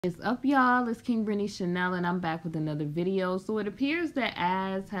It's up, y'all. It's KingBritneyChanel, and I'm back with another video. So it appears that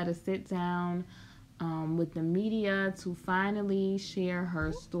Az had a sit down with the media to finally share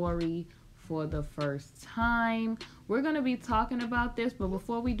her story for the first time. We're going to be talking about this, but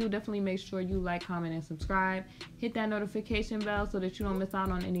before we do, definitely make sure you like, comment, and subscribe. Hit that notification bell so that you don't miss out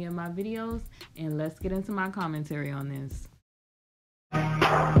on any of my videos. And let's get into my commentary on this.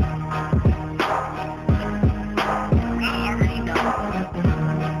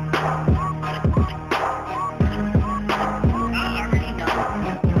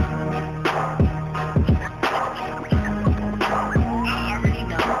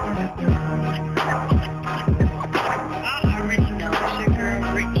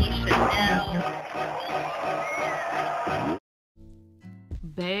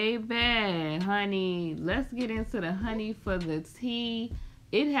 Baby, honey, let's get into the honey for the tea.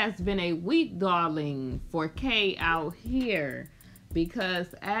 It has been a week, darling, for K out here,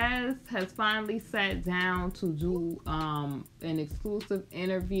 because Az has finally sat down to do an exclusive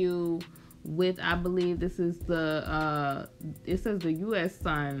interview with, I believe this is the it says the U.S.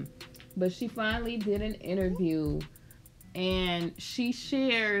 Sun, but she finally did an interview and she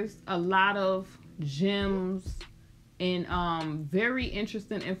shares a lot of gems and very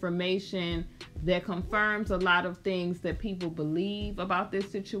interesting information that confirms a lot of things that people believe about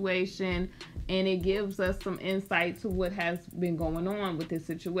this situation, and it gives us some insight to what has been going on with this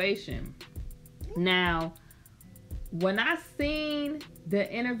situation. Now, when I seen the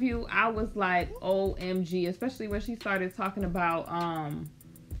interview, I was like, OMG, especially when she started talking about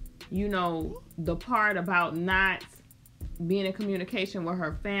you know, the part about not being in communication with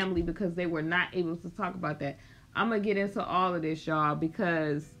her family because they were not able to talk about that. I'm going to get into all of this, y'all,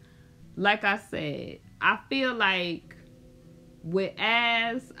 because like I said, I feel like with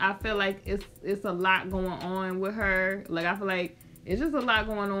Az, I feel like it's a lot going on with her. Like, I feel like it's just a lot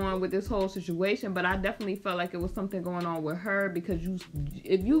going on with this whole situation, but I definitely felt like it was something going on with her, because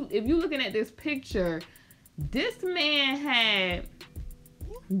if you looking at this picture, this man had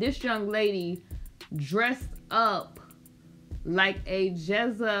this young lady dressed up like a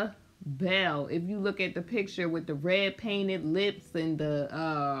Jezebel. If you look at the picture with the red painted lips and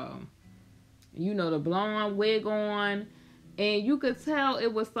the you know, the blonde wig on, and you could tell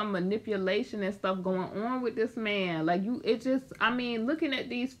it was some manipulation and stuff going on with this man. Like, I mean, looking at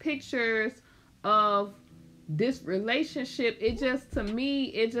these pictures of this relationship, it just, to me,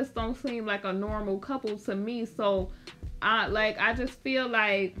 it just don't seem like a normal couple to me. So I just feel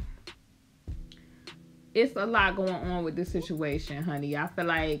like it's a lot going on with this situation, honey. I feel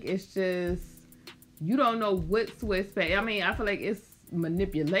like it's just, you don't know what to expect. I mean, I feel like it's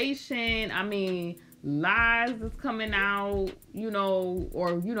manipulation. I mean, lies is coming out, you know,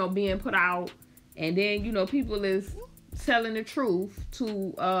 or, you know, being put out. And then, you know, people is telling the truth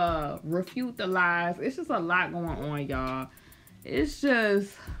to refute the lies. It's just a lot going on, y'all. It's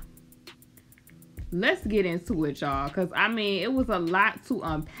just, let's get into it, y'all. Because, I mean, it was a lot to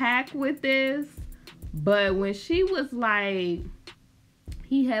unpack with this. But when she was like,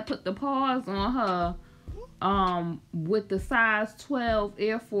 he had put the pause on her with the size 12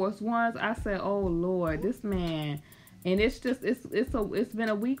 Air Force Ones, I said, oh Lord, this man. And it's just, it's been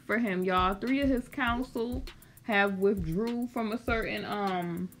a week for him, y'all. 3 of his counsel have withdrew from a certain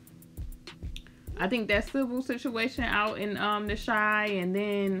I think that civil situation out in the Chi, and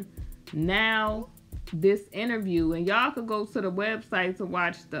then now this interview. And y'all could go to the website to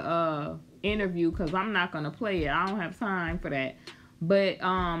watch the interview, because I'm not gonna play it. I don't have time for that. But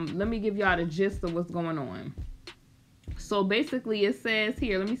let me give y'all the gist of what's going on. So basically it says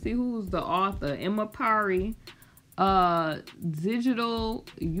here, let me see who's the author. Emma Pari, digital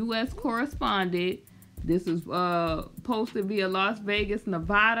U.S. correspondent. This is posted via Las Vegas,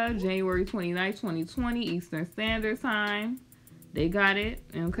 Nevada, January 29, 2020, Eastern Standard Time. They got it,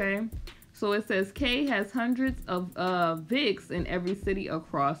 okay? So it says K has hundreds of VICs in every city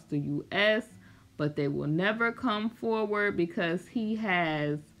across the U.S., but they will never come forward because he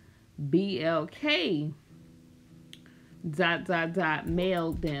has BLK ...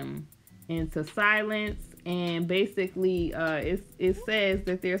 mailed them into silence. And basically it says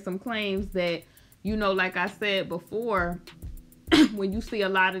that there's some claims that, you know, like I said before, when you see a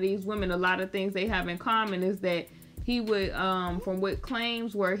lot of these women, a lot of things they have in common is that he would, from what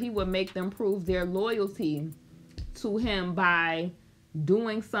claims were, he would make them prove their loyalty to him by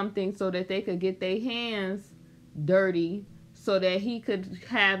doing something so that they could get their hands dirty so that he could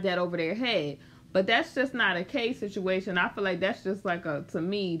have that over their head. But that's just not a case situation. I feel like that's just like to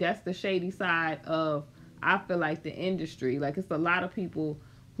me, that's the shady side of, I feel like, the industry. Like, it's a lot of people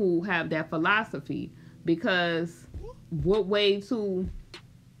who have that philosophy, because what way to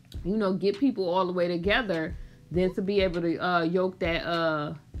you know, get people all the way together than to be able to yoke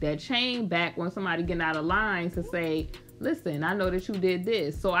that chain back when somebody getting out of line to say, listen, I know that you did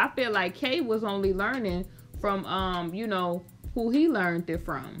this. So I feel like Kay was only learning from, you know, who he learned it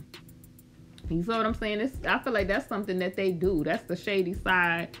from. You feel what I'm saying? I feel like that's something that they do. That's the shady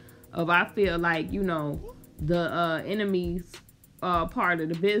side of, I feel like, you know, the enemy's part of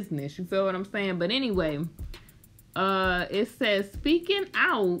the business. You feel what I'm saying? But anyway, it says, speaking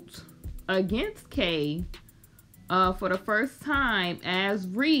out against Kay for the first time, as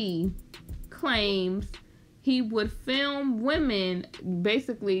Ree claims he would film women,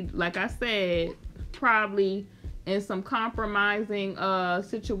 basically, like I said, probably in some compromising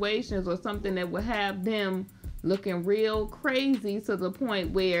situations or something that would have them looking real crazy to the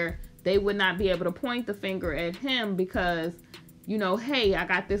point where they would not be able to point the finger at him because, you know, hey, I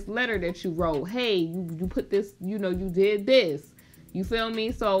got this letter that you wrote. Hey, you put this, you know, you did this. You feel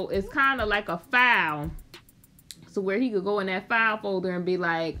me? So it's kind of like a file. So where he could go in that file folder and be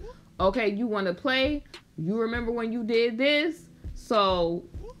like, okay, you want to play? You remember when you did this? So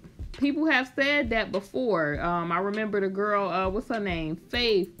people have said that before. I remember the girl, what's her name?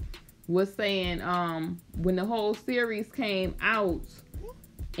 Faith was saying when the whole series came out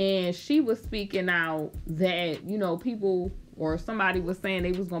and she was speaking out that, you know, people or somebody was saying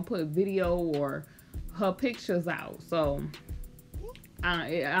they was going to put video or her pictures out. So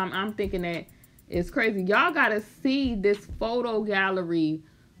I'm thinking that it's crazy. Y'all got to see this photo gallery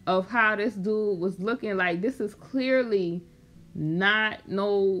of how this dude was looking. Like, this is clearly not,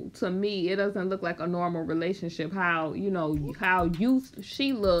 to me, it doesn't look like a normal relationship. How, you know, how used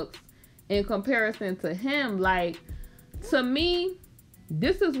she looks in comparison to him. Like, to me,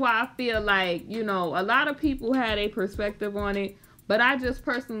 this is why I feel like, you know, a lot of people had a perspective on it, but I just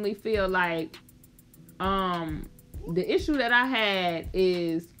personally feel like the issue that I had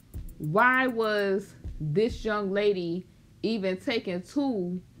is, why was this young lady even taken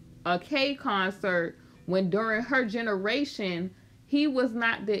to a K concert when during her generation he was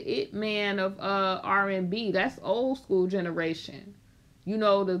not the it man of R&B? That's old school generation. You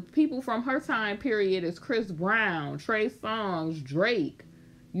know, the people from her time period is Chris Brown, Trey Songz, Drake.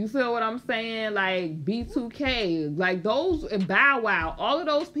 You feel what I'm saying? Like B2K, like those, and Bow Wow. All of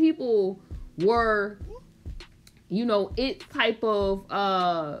those people were, you know, it type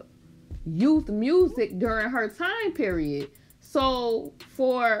of youth music during her time period. So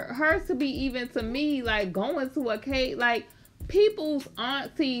for her to be, even to me, like going to a K, like people's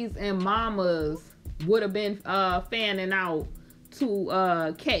aunties and mamas would have been fanning out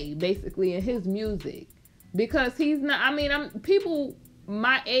to K, basically, in his music, because he's not, I mean, people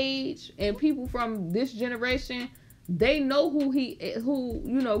my age and people from this generation, they know who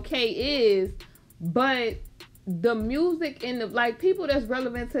you know, K is, but the music and the, like, people that's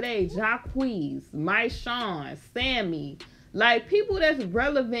relevant today, Jacquees, Maishawn, Sammy, like people that's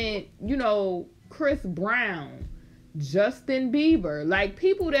relevant, you know, Chris Brown, Justin Bieber, like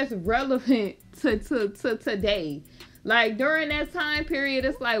people that's relevant to today. Like during that time period,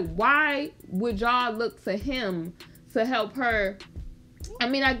 it's like, why would y'all look to him to help her? I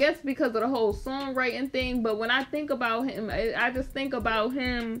mean, I guess because of the whole songwriting thing, but when I think about him, I just think about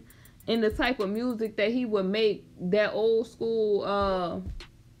him and the type of music that he would make, that old school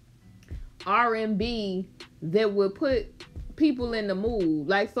R&B that would put people in the mood.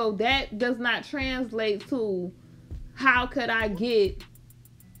 Like, so that does not translate to how could I get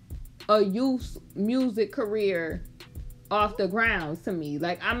a youth music career off the ground to me.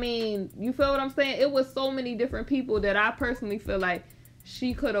 Like, I mean, you feel what I'm saying? It was so many different people that I personally feel like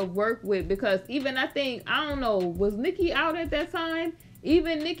she could have worked with, because even I think, I don't know, was Nicki out at that time?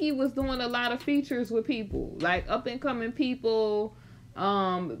 Even Nicki was doing a lot of features with people, like up and coming people.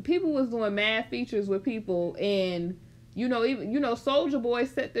 People was doing mad features with people, and you know, even, you know, Soulja Boy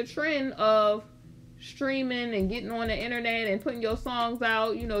set the trend of streaming and getting on the internet and putting your songs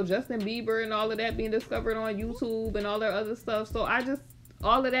out. You know, Justin Bieber and all of that being discovered on YouTube and all that other stuff. So I just,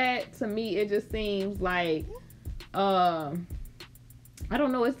 all of that to me, it just seems like, I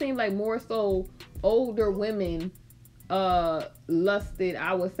don't know, it seemed like more so older women lusted,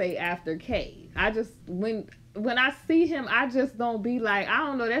 I would say, after K. I just, when I see him, I just don't be like, I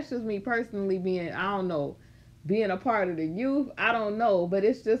don't know, that's just me personally being, I don't know, being a part of the youth, I don't know, but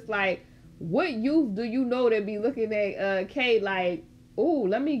it's just like, what youth do you know that be looking at K like, ooh,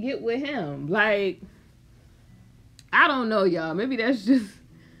 let me get with him? Like, I don't know, y'all. Maybe that's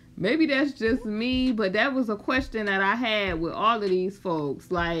just me, but that was a question that I had with all of these folks.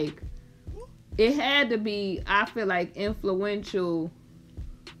 Like, it had to be, I feel like, influential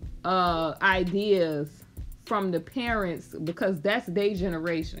ideas from the parents, because that's their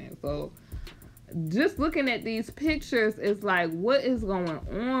generation. So just looking at these pictures, it's like, what is going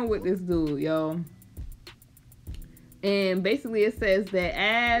on with this dude, yo? And basically it says that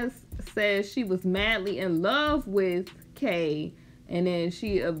Az says she was madly in love with K, and then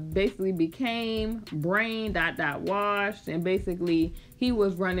she basically became brain ... washed, and basically he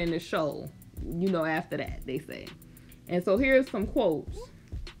was running the show, you know, after that, they say. And so here's some quotes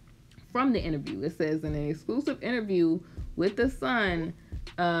from the interview. It says, in an exclusive interview with The Sun,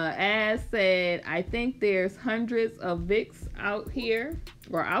 Az said, "I think there's hundreds of Vicks out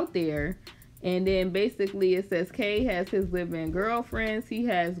there." And then basically it says K has his live-in girlfriends. He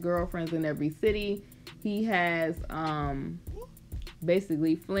has girlfriends in every city. He has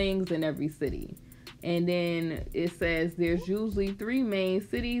basically flings in every city. And then it says there's usually 3 main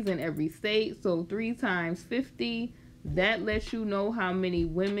cities in every state. So 3 times 50, that lets you know how many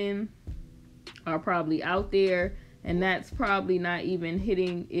women are probably out there. And that's probably not even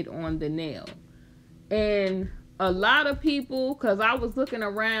hitting it on the nail. And a lot of people, because I was looking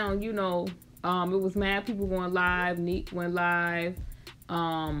around, you know, it was mad people going live. Neat went live.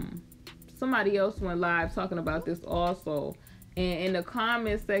 Somebody else went live talking about this also. And in the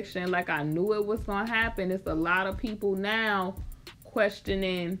comment section, like I knew it was going to happen, it's a lot of people now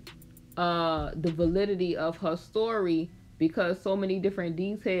questioning the validity of her story, because so many different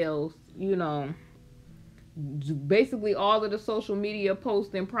details, you know, basically all of the social media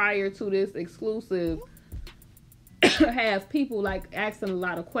posting prior to this exclusive have people like asking a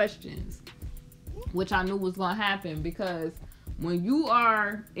lot of questions, which I knew was going to happen, because when you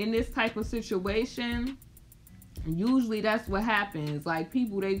are in this type of situation, usually that's what happens. Like,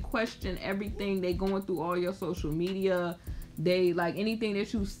 people, they question everything. They going through all your social media. They like anything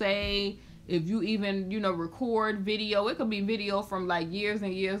that you say. If you even, you know, record video, it could be video from like years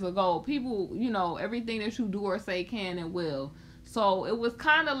and years ago. People, you know, everything that you do or say can and will. So it was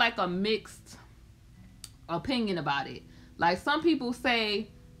kind of like a mixed opinion about it. Like, some people say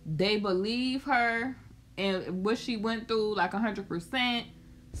they believe her and what she went through like 100%.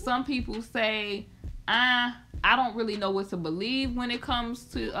 Some people say, I don't really know what to believe when it comes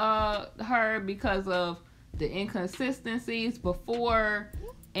to her, because of the inconsistencies before.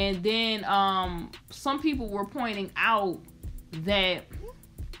 And then some people were pointing out that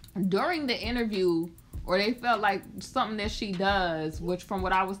during the interview, or they felt like something that she does, which from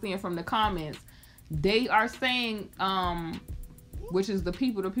what I was seeing from the comments, they are saying, which is the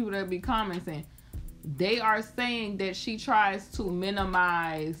people that be commenting, they are saying that she tries to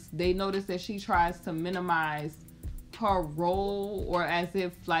minimize, they notice that she tries to minimize her role, or as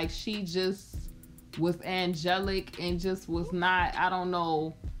if like she just was angelic and just was not, I don't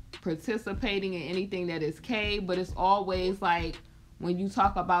know, participating in anything that is K. But it's always like, when you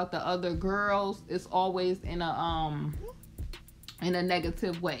talk about the other girls, it's always in a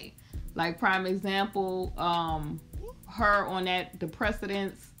negative way. Like, prime example, her on the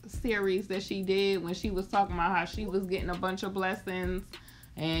Precedence series that she did, when she was talking about how she was getting a bunch of blessings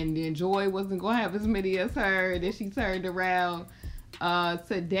and then Joy wasn't going to have as many as her. And then she turned around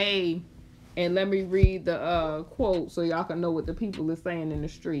today, and let me read the quote so y'all can know what the people are saying in the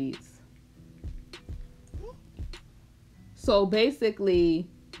streets. So basically,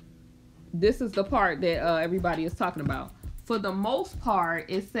 this is the part that everybody is talking about. For the most part,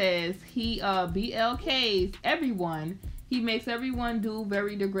 it says he BLKs everyone. He makes everyone do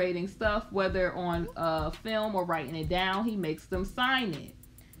very degrading stuff, whether on film or writing it down. He makes them sign it.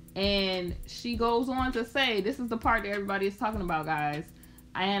 And she goes on to say, this is the part that everybody is talking about, guys.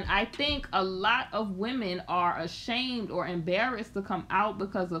 And I think a lot of women are ashamed or embarrassed to come out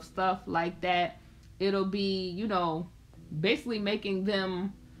because of stuff like that. It'll be, you know, basically making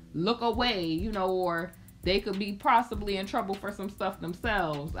them look away, you know, or they could be possibly in trouble for some stuff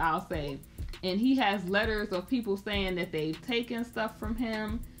themselves, I'll say. And he has letters of people saying that they've taken stuff from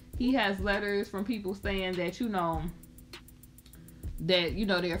him. He has letters from people saying that, you know,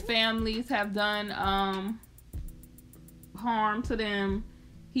 their families have done harm to them.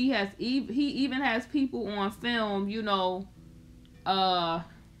 He even has people on film, you know, y'all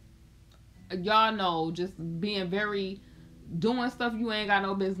know, just doing stuff you ain't got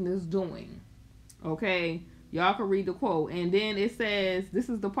no business doing. Okay? Y'all can read the quote. And then it says, this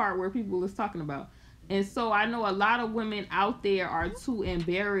is the part where people is talking about. And so I know a lot of women out there are too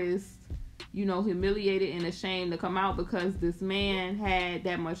embarrassed, you know, humiliated and ashamed to come out, because this man had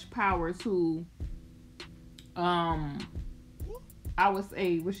that much power to, I would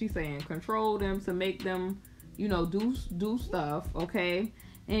say, what's she saying? Control them, to make them, you know, do stuff, okay?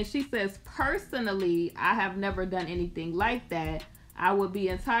 And she says, personally, I have never done anything like that. I would be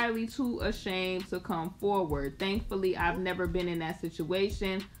entirely too ashamed to come forward. Thankfully, I've never been in that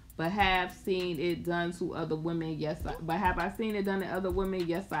situation, but have seen it done to other women. But have I seen it done to other women?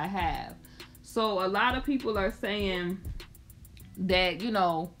 Yes, I have. So a lot of people are saying that, you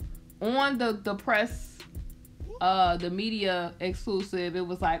know, on the press, the media exclusive, it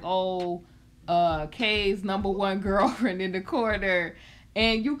was like, oh, Kay's #1 girlfriend in the corner.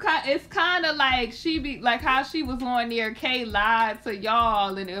 And it's kind of like she be like how she was on there. Kay lied to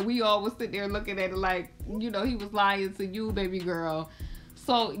y'all, and we all was sitting there looking at it like, you know, he was lying to you, baby girl.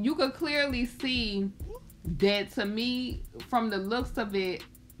 So you could clearly see that, to me, from the looks of it,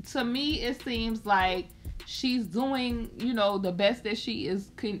 to me it seems like she's doing, you know, the best that she is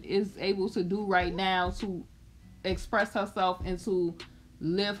able to do right now to express herself and to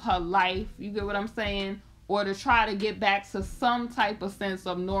live her life. You get what I'm saying? Or to try to get back to some type of sense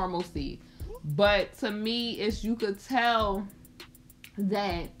of normalcy. But to me, you could tell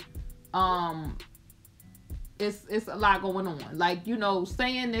that it's a lot going on. Like, you know,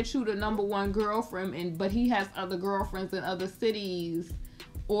 saying that you the #1 girlfriend, but he has other girlfriends in other cities,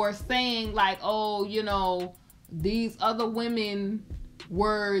 or saying like, oh, you know, these other women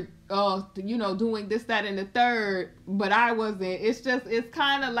were you know, doing this, that, and the third, but I wasn't. It's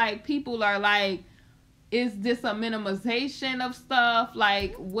kind of like people are like, is this a minimization of stuff?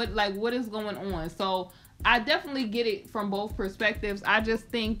 Like what is going on? So I definitely get it from both perspectives. I just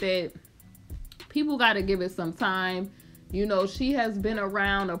think that people got to give it some time. You know, she has been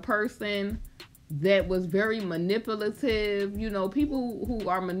around a person that was very manipulative. You know, people who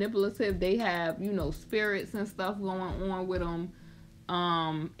are manipulative, they have, you know, spirits and stuff going on with them.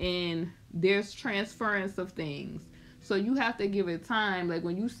 And there's transference of things. So you have to give it time. Like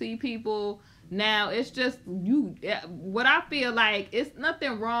when you see people now, it's just what I feel like, it's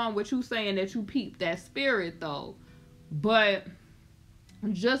nothing wrong with you saying that you peep that spirit though. But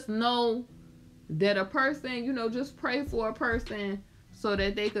just know that a person, you know, just pray for a person so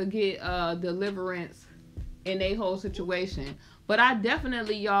that they could get deliverance in their whole situation. But I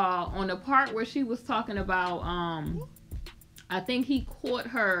definitely, y'all, on the part where she was talking about, I think he caught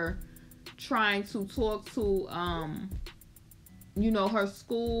her trying to talk to, you know, her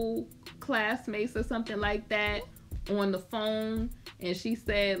school classmates or something like that on the phone. And she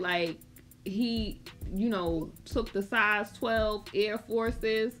said, like, he, you know, took the size 12 Air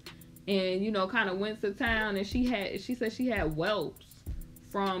Forces and, you know, kind of went to town. And she said she had whelps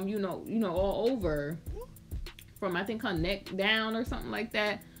from, you know, all over, from, I think, her neck down or something like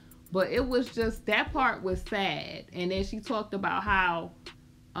that. But it was just, that part was sad. And then she talked about how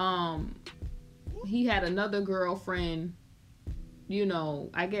he had another girlfriend, you know,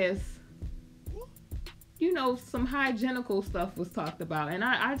 I guess, you know, some hygienical stuff was talked about. And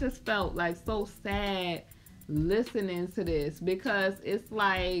I just felt like so sad listening to this, because it's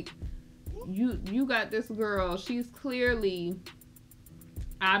like, you got this girl, she's clearly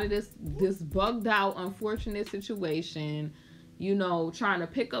out of this bugged out, unfortunate situation, you know, trying to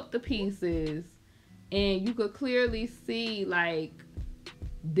pick up the pieces. And you could clearly see, like,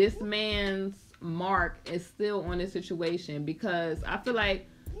 this man's mark is still on this situation. Because I feel like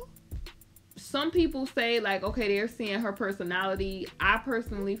some people say, like, okay, they're seeing her personality. I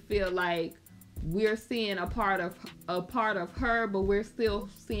personally feel like we're seeing a part of her, but we're still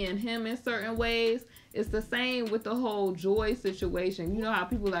seeing him in certain ways. It's the same with the whole Joy situation. You know how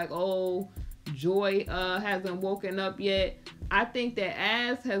people like, oh, Joy hasn't woken up yet. I think that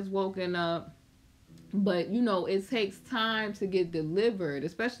Az has woken up, but, you know, it takes time to get delivered.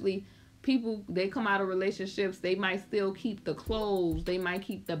 Especially people, they come out of relationships, they might still keep the clothes, they might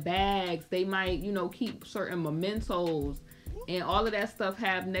keep the bags, they might, you know, keep certain mementos, and all of that stuff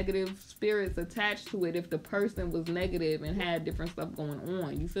have negative spirits attached to it if the person was negative and had different stuff going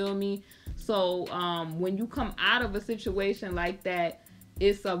on. You feel me? So when you come out of a situation like that,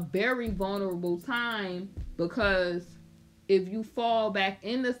 it's a very vulnerable time, because if you fall back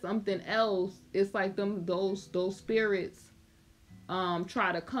into something else, it's like those spirits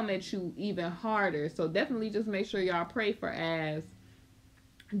try to come at you even harder. So definitely just make sure y'all pray for Az,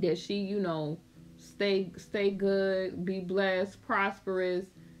 that she, you know, stay good, be blessed, prosperous,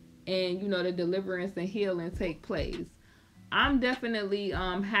 and, you know, the deliverance and healing take place. I'm definitely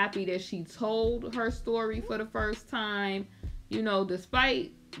happy that she told her story for the first time, you know,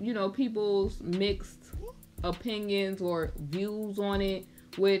 despite, you know, people's mixed opinions or views on it,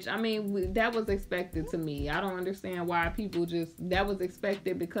 which, I mean, that was expected to me. I don't understand why people that was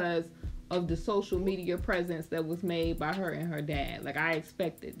expected because of the social media presence that was made by her and her dad. Like, I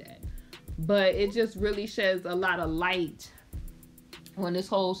expected that. But it just really sheds a lot of light on this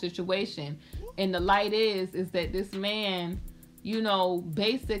whole situation. And the light is that this man you know,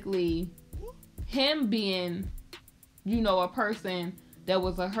 basically him being, you know, a person that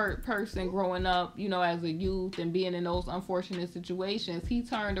was a hurt person growing up, you know, as a youth and being in those unfortunate situations, he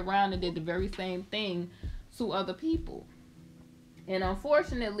turned around and did the very same thing to other people. And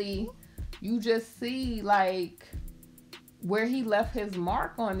unfortunately, you just see like where he left his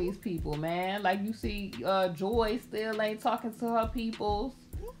mark on these people, man. Like you see Joy still ain't talking to her peoples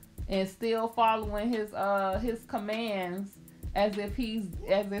and still following his commands as if he's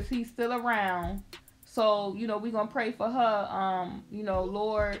still around. So, you know, we're going to pray for her. You know,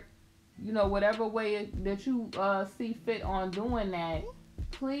 Lord, you know, whatever way that you see fit on doing that,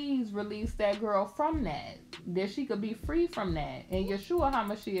 please release that girl from that she could be free from that. In Yeshua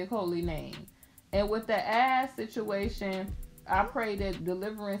HaMashiach holy name. And with the ass situation, I pray that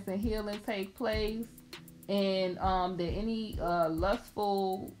deliverance and healing take place. And that any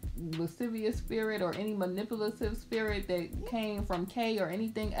lustful, lascivious spirit or any manipulative spirit that came from Kay or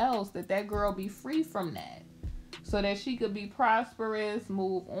anything else, that girl be free from that. So that she could be prosperous,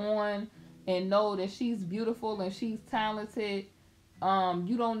 move on, and know that she's beautiful and she's talented.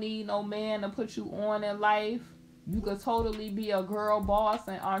 You don't need no man to put you on in life. You could totally be a girl boss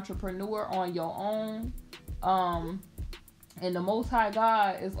and entrepreneur on your own. And the Most High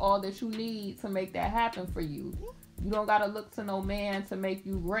God is all that you need to make that happen for you. You don't got to look to no man to make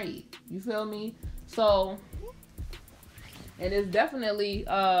you great. You feel me? So, and it's definitely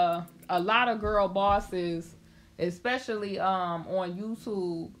a lot of girl bosses, especially on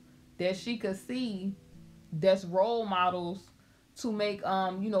YouTube, that she could see that's role models to make,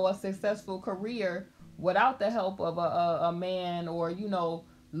 you know, a successful career without the help of a man, or, you know,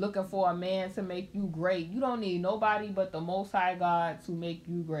 looking for a man to make you great. You don't need nobody but the Most High God to make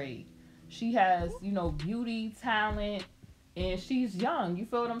you great. She has, you know, beauty, talent, and she's young. You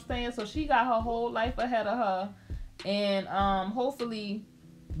feel what I'm saying? So she got her whole life ahead of her. And hopefully,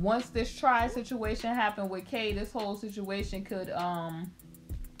 once this trial situation happened with Kay, this whole situation could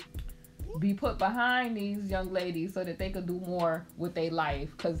be put behind these young ladies so that they could do more with their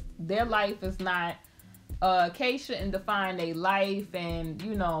life. Because their life is not... Kay shouldn't define their life, and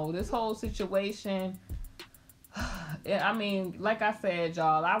you know, this whole situation. I mean, like I said,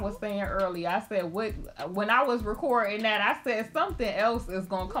 y'all, I was saying earlier, I said when I was recording that, I said something else is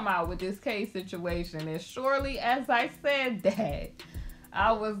gonna come out with this Kay situation, and surely as I said that,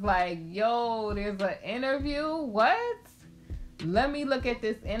 I was like, yo, there's an interview. What? Let me look at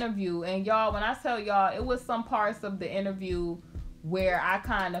this interview. And y'all, when I tell y'all, it was some parts of the interview where I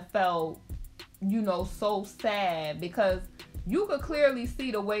kind of felt, you know, so sad, because you could clearly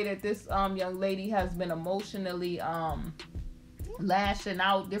see the way that this young lady has been emotionally lashing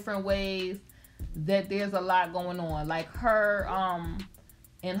out different ways, that there's a lot going on, like her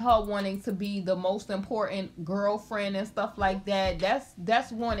and her wanting to be the most important girlfriend and stuff like that.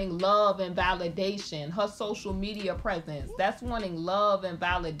 That's wanting love and validation. Her social media presence, that's wanting love and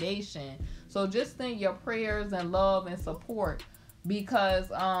validation. So just send your prayers and love and support, because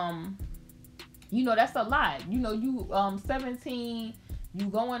you know, that's a lot. You know, you 17, you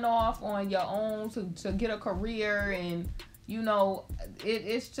going off on your own to get a career, and you know,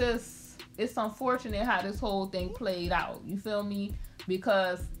 it's unfortunate how this whole thing played out. You feel me?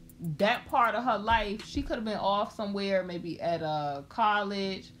 Because that part of her life, she could have been off somewhere, maybe at a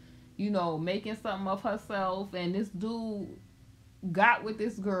college, you know, making something of herself, and this dude got with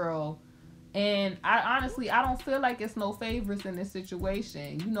this girl. And I honestly don't feel like it's no favorites in this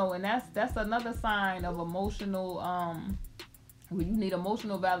situation, you know, and that's another sign of emotional, where you need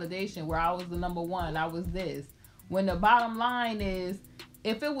emotional validation, where I was the number one, I was this. When the bottom line is,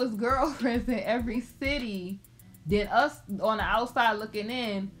 if it was girlfriends in every city, then us on the outside looking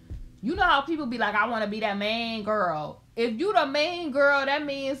in, you know how people be like, I want to be that main girl. If you the main girl, that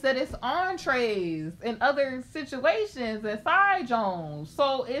means that it's entrees in other situations and side Jones.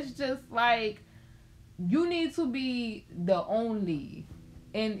 So it's just like, you need to be the only.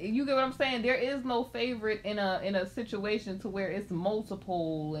 And you get what I'm saying? There is no favorite in a situation to where it's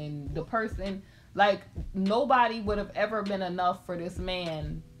multiple, and the person, like, nobody would have ever been enough for this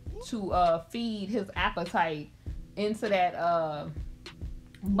man to feed his appetite into that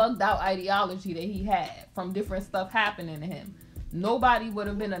bugged out ideology that he had from different stuff happening to him. Nobody would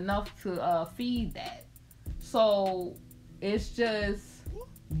have been enough to feed that. So it's just,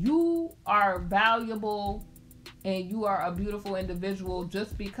 you are valuable and you are a beautiful individual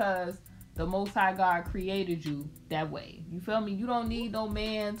just because the Most High God created you that way. You feel me? You don't need no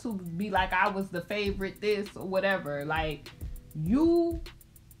man to be like, I was the favorite this or whatever. Like, you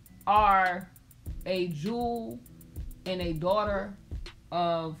are a jewel and a daughter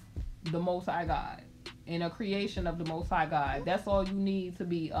of the Most High God. and a creation of the Most High God. That's all you need to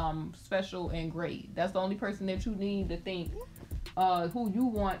be special and great. That's the only person that you need to think, who you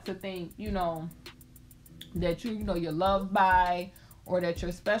want to think, you know, that you know you're loved by, or that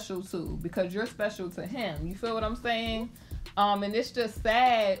you're special to, because you're special to him. You feel what I'm saying? And it's just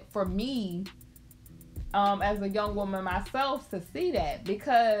sad for me, as a young woman myself, to see that,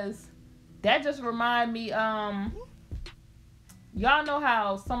 because that just remind me, y'all know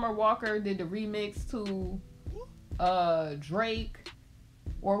how Summer Walker did the remix to Drake,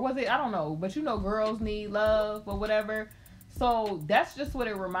 or was it, I don't know, but you know, Girls Need Love or whatever. So that's just what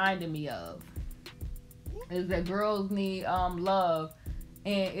it reminded me of, is that girls need love.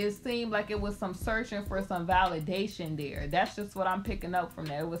 And it seemed like it was some searching for some validation there. That's just what I'm picking up from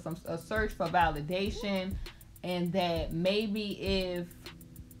that. It was a search for validation, and that maybe if,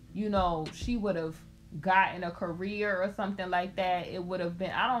 you know, she would have gotten a career or something like that, it would have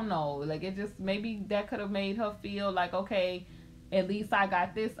been, I don't know, like it just, maybe that could have made her feel like, okay, at least I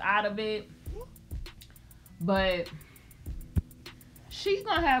got this out of it. But she's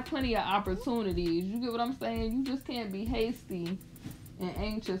gonna have plenty of opportunities. You get what I'm saying? You just can't be hasty and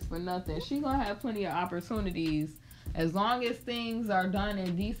anxious for nothing. She's gonna have plenty of opportunities. As long as things are done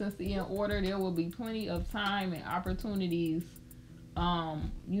in decency and order, there will be plenty of time and opportunities,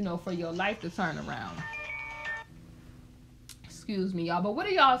 you know, for your life to turn around. Excuse me, y'all. But what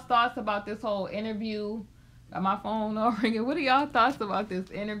are y'all's thoughts about this whole interview? Got my phone all ringing. What are y'all thoughts about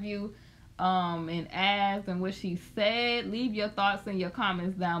this interview? And what she said? Leave your thoughts in your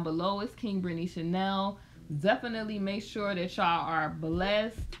comments down below. It's KingBritneyChanel. Definitely make sure that y'all are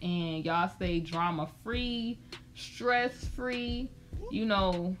blessed and y'all stay drama free, stress free. You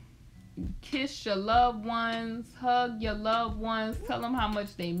know, kiss your loved ones, hug your loved ones, tell them how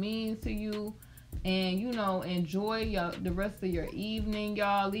much they mean to you, and you know, enjoy the rest of your evening,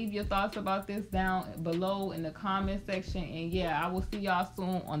 y'all. Leave your thoughts about this down below in the comment section, and yeah, I will see y'all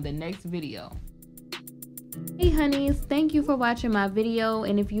soon on the next video. Hey honeys, thank you for watching my video,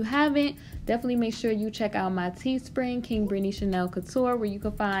 and if you haven't, definitely make sure you check out my Teespring, KingBritneyChanel Couture, where you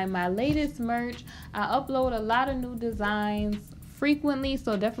can find my latest merch. I upload a lot of new designs frequently,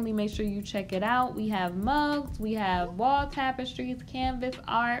 so definitely make sure you check it out. We have mugs, we have wall tapestries, canvas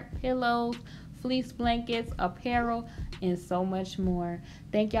art, pillows, fleece blankets, apparel, and so much more.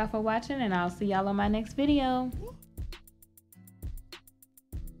 Thank y'all for watching, and I'll see y'all on my next video.